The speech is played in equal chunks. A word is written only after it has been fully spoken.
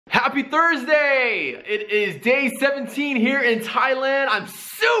Happy Thursday! It is day 17 here in Thailand. I'm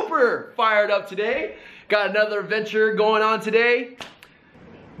super fired up today. Got another adventure going on today.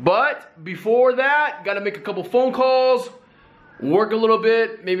 But before that, gotta make a couple phone calls, work a little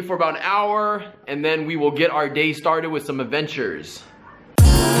bit, maybe for about an hour, and then we will get our day started with some adventures.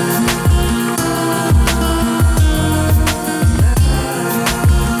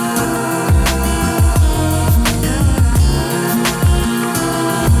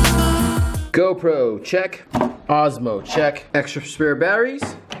 GoPro, check. Osmo, check. Extra spare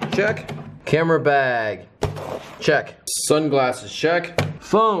batteries, check. Camera bag, check. Sunglasses, check.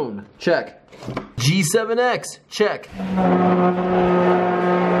 Phone, check. G7X, check.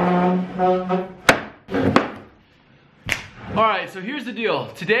 Alright, so here's the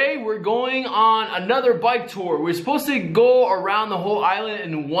deal. Today we're going on another bike tour. We're supposed to go around the whole island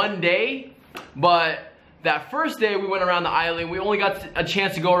in one day, but that first day we went around the island, we only got a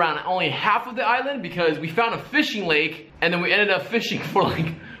chance to go around only half of the island because we found a fishing lake and then we ended up fishing for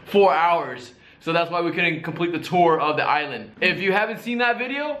like 4 hours. So that's why we couldn't complete the tour of the island. If you haven't seen that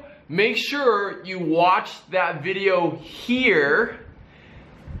video, make sure you watch that video here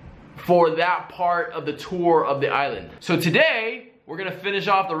for that part of the tour of the island. So today, we're gonna finish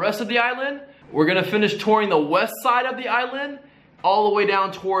off the rest of the island. We're gonna finish touring the west side of the island all the way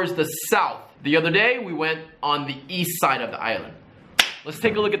down towards the south. The other day, we went on the east side of the island. Let's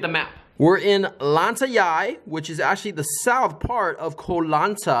take a look at the map. We're in Lanta Noi, which is actually the south part of Koh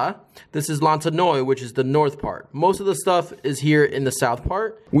Lanta. This is Lanta Noi, which is the north part. Most of the stuff is here in the south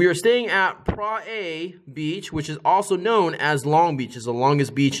part. We are staying at Krabi Beach, which is also known as Long Beach. It's the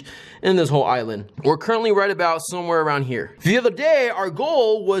longest beach in this whole island. We're currently right about somewhere around here. The other day, our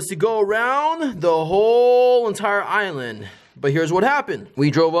goal was to go around the whole entire island. But here's what happened.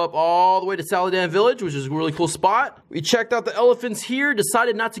 We drove up all the way to Saladan Village, which is a really cool spot. We checked out the elephants here,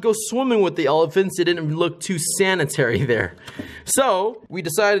 decided not to go swimming with the elephants. It didn't look too sanitary there. So we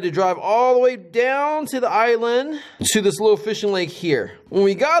decided to drive all the way down to the island to this little fishing lake here. When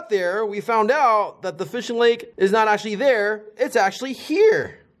we got there, we found out that the fishing lake is not actually there, it's actually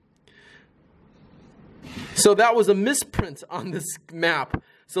here. So that was a misprint on this map.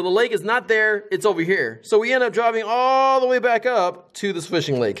 So the lake is not there, it's over here. So we end up driving all the way back up to this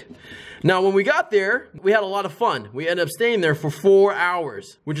fishing lake. Now when we got there, we had a lot of fun. We ended up staying there for 4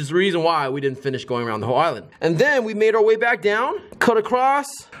 hours, which is the reason why we didn't finish going around the whole island. And then we made our way back down, cut across.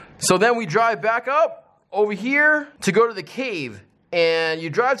 So then we drive back up over here to go to the cave. And you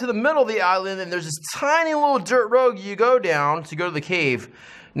drive to the middle of the island and there's this tiny little dirt road you go down to go to the cave.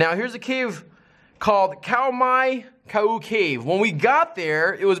 Now here's a cave called Khao Mai Kaew Cave. When we got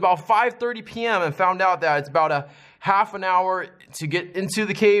there, it was about 5:30 p.m. and found out that it's about a half an hour to get into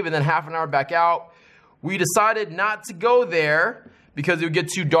the cave and then half an hour back out. We decided not to go there because it would get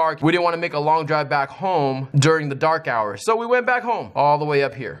too dark. We didn't want to make a long drive back home during the dark hours. So we went back home all the way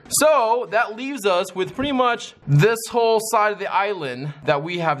up here. So that leaves us with pretty much this whole side of the island that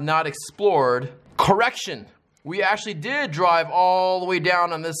we have not explored. Correction, we actually did drive all the way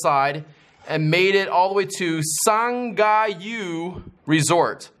down on this side and made it all the way to Sangayu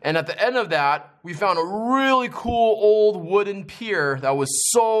Resort. And at the end of that, we found a really cool old wooden pier that was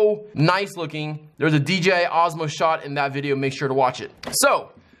so nice looking. There's a DJI Osmo shot in that video, make sure to watch it.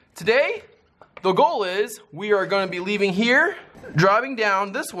 So, today, the goal is we are gonna be leaving here, driving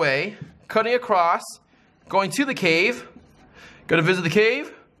down this way, cutting across, going to the cave, gonna visit the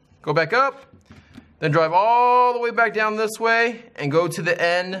cave, go back up, then drive all the way back down this way and go to the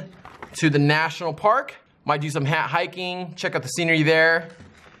end to the national park. Might do some hiking, check out the scenery there,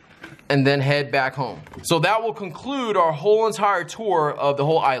 and then head back home. So that will conclude our whole entire tour of the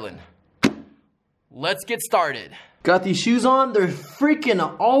whole island. Let's get started. Got these shoes on. They're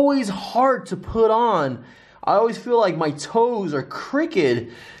freaking always hard to put on. I always feel like my toes are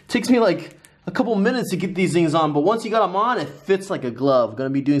crooked. Takes me like a couple minutes to get these things on, but once you got them on, it fits like a glove. Gonna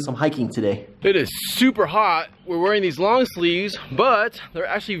be doing some hiking today. It is super hot. We're wearing these long sleeves, but they're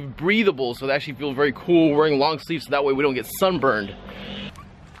actually breathable, so they actually feel very cool wearing long sleeves, so that way we don't get sunburned.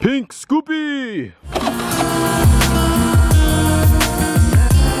 Pink Scoopy!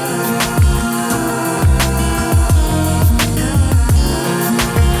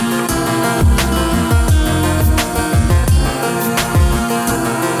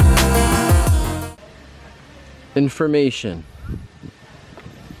 Information.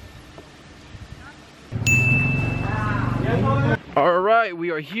 Alright,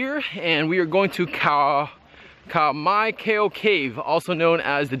 we are here and we are going to Khao Mai Kaew Cave, also known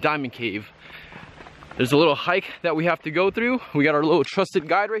as the Diamond Cave. There's a little hike that we have to go through. We got our little trusted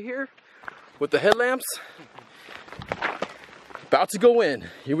guide right here with the headlamps. About to go in.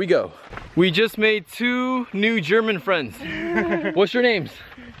 Here we go. We just made 2 new German friends. What's your names?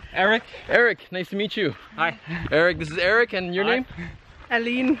 Eric. Eric, nice to meet you. Hi. Eric, this is Eric, and your name?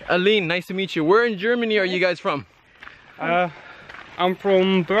 Aline. Aline, nice to meet you. Where in Germany are you guys from? I'm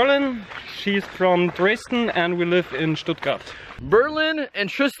from Berlin. She's from Dresden, and we live in Stuttgart. Berlin and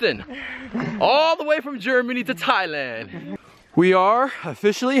Tristan. All the way from Germany to Thailand. We are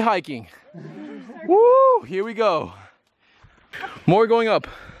officially hiking. Woo! Here we go. More going up.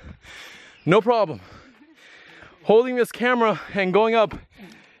 No problem. Holding this camera and going up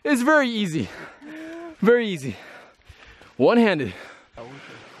is very easy. Very easy. One-handed.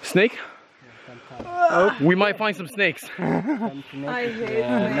 Snake? We might find some snakes. I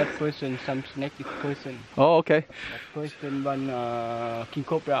hate Not poison, some snake is poison. Oh, okay. Poison one king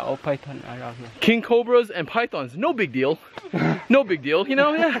cobra or python around here. King cobras and pythons, no big deal. No big deal, you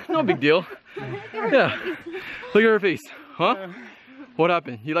know? Yeah, no big deal. Yeah. Look at her face. Huh? What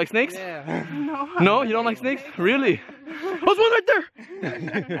happened? You like snakes? Yeah. No, you don't like snakes? Really? There's one right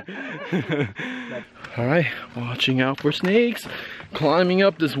there! Alright, watching out for snakes. Climbing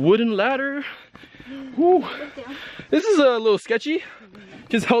up this wooden ladder. Whew. This is a little sketchy.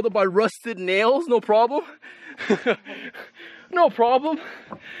 Just held up by rusted nails, no problem. No problem.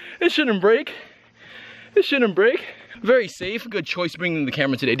 It shouldn't break. It shouldn't break. Very safe. Good choice bringing the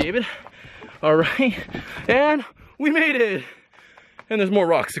camera today, David. Alright, and we made it. And there's more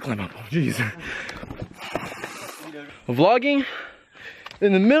rocks to climb up. Oh, jeez. Vlogging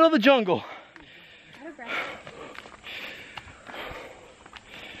in the middle of the jungle.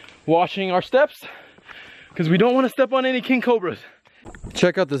 Watching our steps because we don't want to step on any king cobras.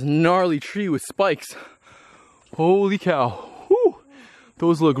 Check out this gnarly tree with spikes. Holy cow. Woo.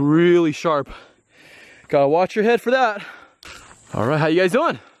 Those look really sharp. Gotta watch your head for that. All right, how you guys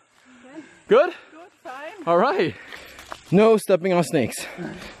doing? Good? Good, fine. All right. No stepping on snakes.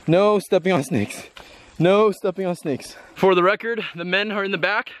 No stepping on snakes. No stepping on snakes. For the record, the men are in the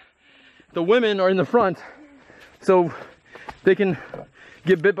back. The women are in the front. So they can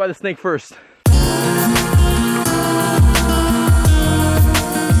get bit by the snake first.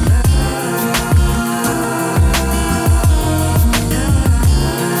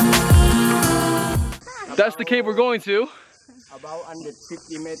 That's the cave we're going to. About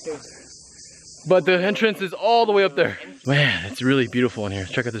 150 meters. But the entrance is all the way up there. Man, it's really beautiful in here.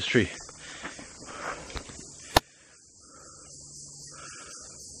 Check out this tree.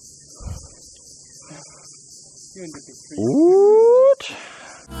 What?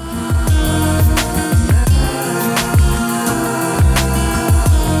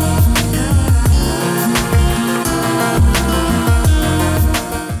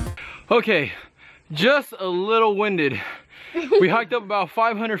 Okay, just a little winded. We hiked up about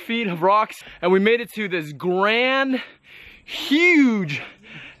 500 feet of rocks and we made it to this grand, huge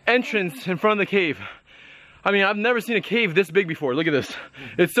entrance in front of the cave. I mean, I've never seen a cave this big before. Look at this.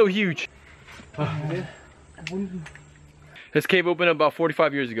 It's so huge. This cave opened about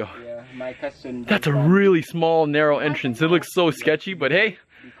 45 years ago. Yeah, my cousin. That's a really small, narrow entrance. It looks so sketchy, but hey,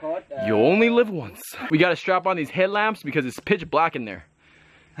 you only live once. We gotta strap on these headlamps because it's pitch black in there.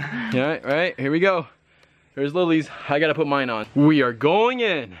 Yeah, right, here we go. There's Lily's. I gotta put mine on. We are going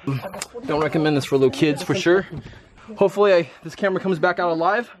in. Don't recommend this for little kids for sure. Hopefully this camera comes back out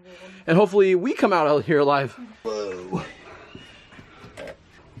alive, and hopefully we come out here alive. Whoa.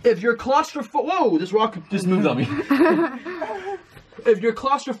 If you're claustrophobic, whoa, this rock just moved on me. If you're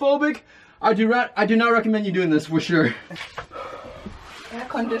claustrophobic, I do not recommend you doing this for sure. Air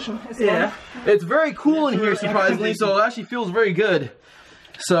condition as well. Yeah. It's very cool in here, surprisingly, so it actually feels very good.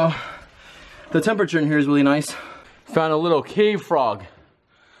 So, the temperature in here is really nice. Found a little cave frog.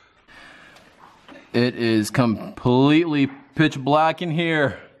 It is completely pitch black in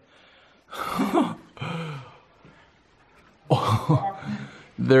here.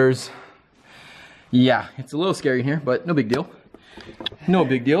 Yeah, it's a little scary in here, but no big deal. No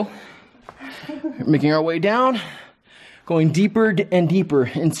big deal. Making our way down, going deeper and deeper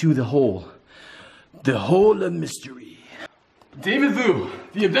into the hole. The hole of mystery. David Vu,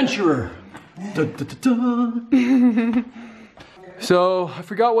 the adventurer. Da, da, da, da. So, I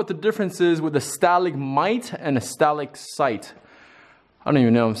forgot what the difference is with a stalagmite and a stalactite. I don't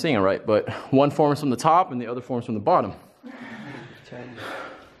even know if I'm saying it right, but one forms from the top and the other forms from the bottom.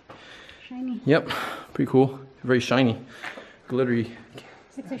 Shiny. Yep, pretty cool. Very shiny, glittery.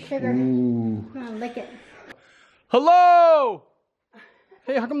 It's a sugar. Ooh. Come on, lick it. Hello!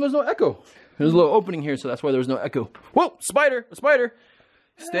 Hey, how come there's no echo? There's a little opening here, so that's why there's no echo. Whoa, spider, a spider.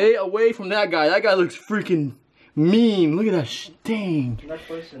 Stay away from that guy. That guy looks freaking mean. Look at that stain.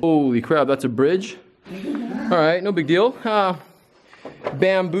 Holy crap, that's a bridge. All right, no big deal.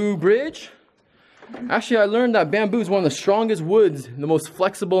 bamboo bridge. Actually, I learned that bamboo is one of the strongest woods and the most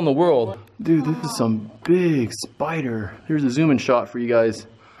flexible in the world. Dude, this is some big spider. Here's a zoom in shot for you guys.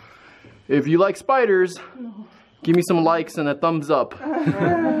 If you like spiders, give me some likes and a thumbs up.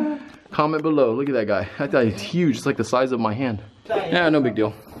 Comment below. Look at that guy. That guy is huge. It's like the size of my hand. Yeah, no big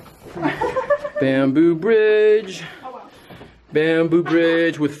deal. Bamboo bridge. Bamboo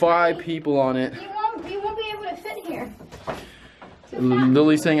bridge with 5 people on it. You won't be able to fit here.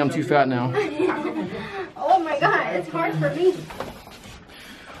 Lily's saying I'm too fat now. Oh my god, it's hard for me.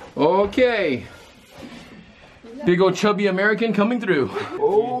 Okay. Big old chubby American coming through.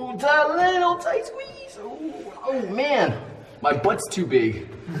 Oh, little tight squeeze. Oh man, my butt's too big.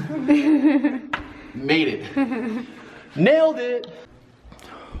 Made it. Nailed it.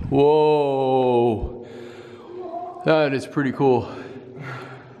 Whoa. That is pretty cool.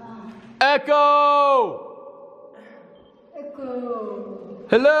 Echo!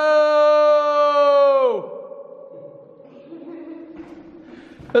 Hello!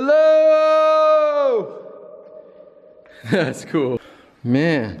 Hello! That's cool.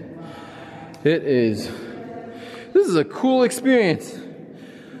 Man, this is a cool experience.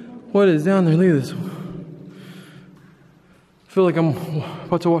 What is down there? Look at this. I feel like I'm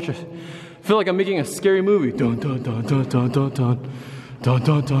about to watch this. I feel like I'm making a scary movie. Dun dun dun dun dun dun dun dun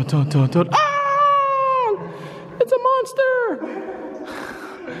dun dun dun dun dun. Ah! It's a monster!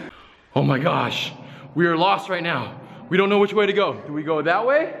 Oh my gosh, we are lost right now. We don't know which way to go. Do we go that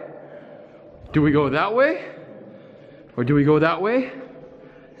way? Do we go that way? Or do we go that way?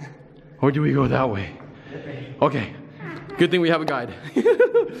 Or do we go that way? Okay, good thing we have a guide.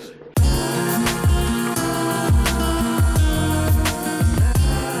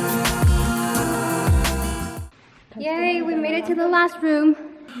 Yay, we made it to the last room.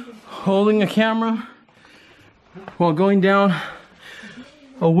 Holding a camera while going down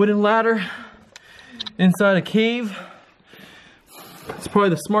a wooden ladder inside a cave. It's probably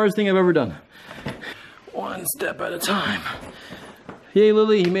the smartest thing I've ever done. One step at a time. Yay,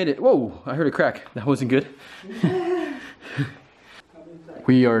 Lily, you made it. Whoa, I heard a crack. That wasn't good.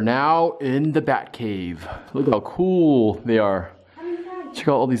 We are now in the bat cave. Look how cool they are. Check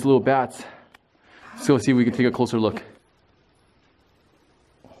out all these little bats. Let's go see if we can take a closer look.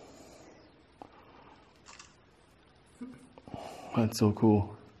 That's so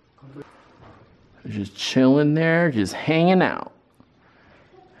cool. They're just chilling there, just hanging out.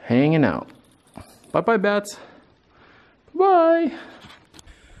 Hanging out. Bye-bye, bats. Bye.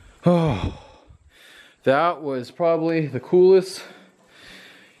 Oh, that was probably the coolest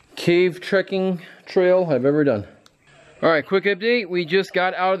cave trekking trail I've ever done. All right, quick update. We just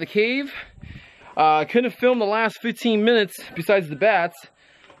got out of the cave. Couldn't film the last 15 minutes besides the bats.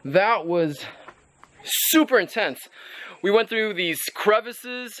 That was super intense. We went through these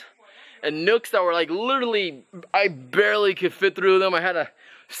crevices and nooks that were like literally, I barely could fit through them. I had to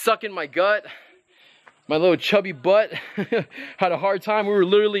suck in my gut. My little chubby butt had a hard time. We were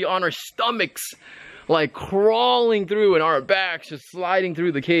literally on our stomachs, like crawling through, and our backs just sliding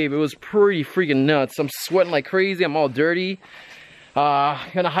through the cave. It was pretty freaking nuts. I'm sweating like crazy. I'm all dirty.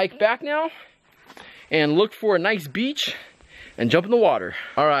 Gonna hike back now and look for a nice beach and jump in the water.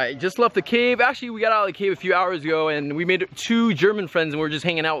 All right, just left the cave. Actually, we got out of the cave a few hours ago and we made 2 German friends and we're just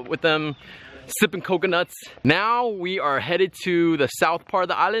hanging out with them, sipping coconuts. Now we are headed to the south part of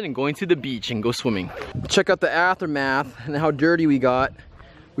the island and going to the beach and go swimming. Check out the aftermath and how dirty we got.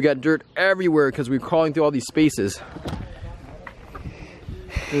 We got dirt everywhere because we were crawling through all these spaces.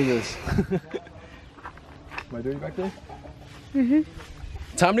 Look at this. Am I dirty back there?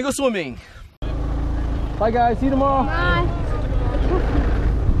 Mm-hmm. Time to go swimming. Bye guys, see you tomorrow. Bye.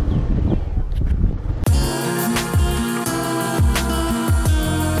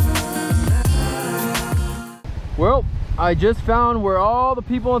 Well, I just found where all the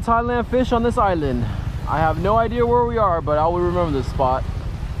people in Thailand fish on this island. I have no idea where we are, but I will remember this spot.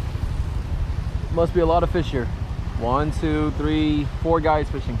 Must be a lot of fish here. 1, 2, 3, 4 guys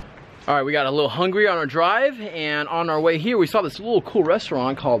fishing. All right, we got a little hungry on our drive, and on our way here, we saw this little cool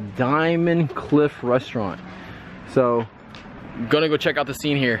restaurant called Diamond Cliff Restaurant. So, I'm gonna go check out the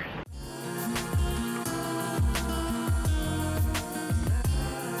scene here.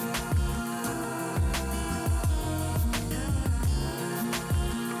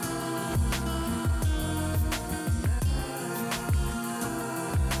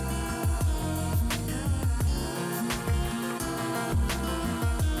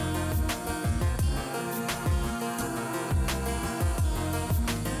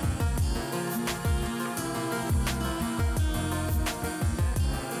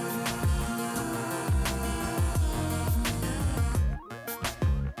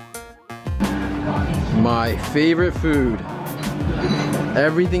 My favorite food.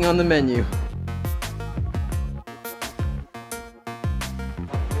 Everything on the menu.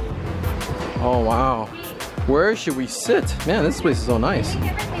 Oh wow. Where should we sit? Man, this place is so nice.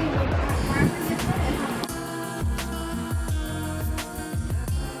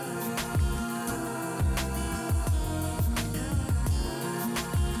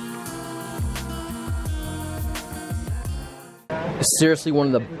 It's seriously one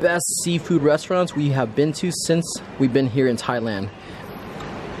of the best seafood restaurants we have been to since we've been here in Thailand.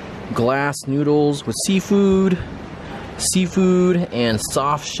 Glass noodles with seafood, and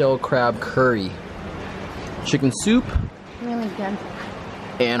soft shell crab curry. Chicken soup. Really good.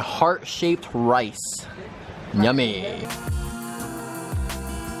 And heart-shaped rice. Yummy.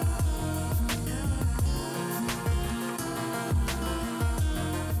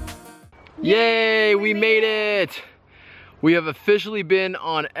 Yay, we made it! We have officially been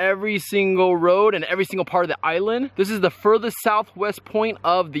on every single road and every single part of the island. This is the furthest southwest point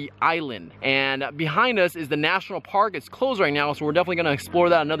of the island. And behind us is the national park. It's closed right now, so we're definitely gonna explore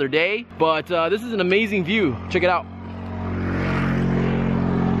that another day. But this is an amazing view. Check it out.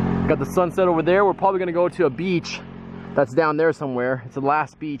 Got the sunset over there. We're probably gonna go to a beach that's down there somewhere. It's the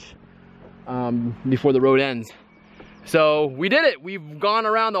last beach before the road ends. So we did it. We've gone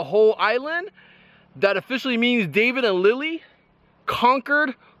around the whole island. That officially means David and Lily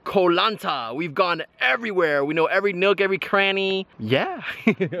conquered Koh Lanta. We've gone everywhere. We know every nook, every cranny. Yeah,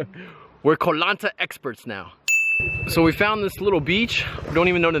 we're Koh Lanta experts now. So we found this little beach. We don't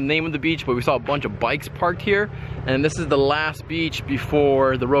even know the name of the beach, but we saw a bunch of bikes parked here. And this is the last beach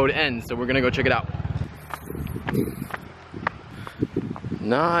before the road ends. So we're gonna go check it out.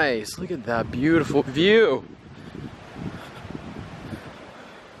 Nice, look at that beautiful view.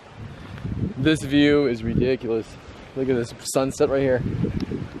 This view is ridiculous. Look at this sunset right here.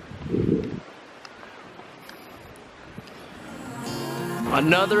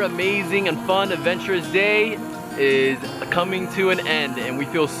 Another amazing and fun, adventurous day is coming to an end, and we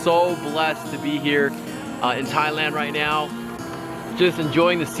feel so blessed to be here in Thailand right now. Just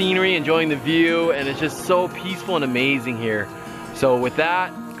enjoying the scenery, enjoying the view, and it's just so peaceful and amazing here. So with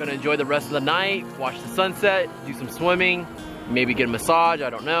that, gonna enjoy the rest of the night, watch the sunset, do some swimming, maybe get a massage,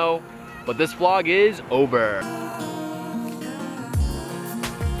 I don't know. But this vlog is over.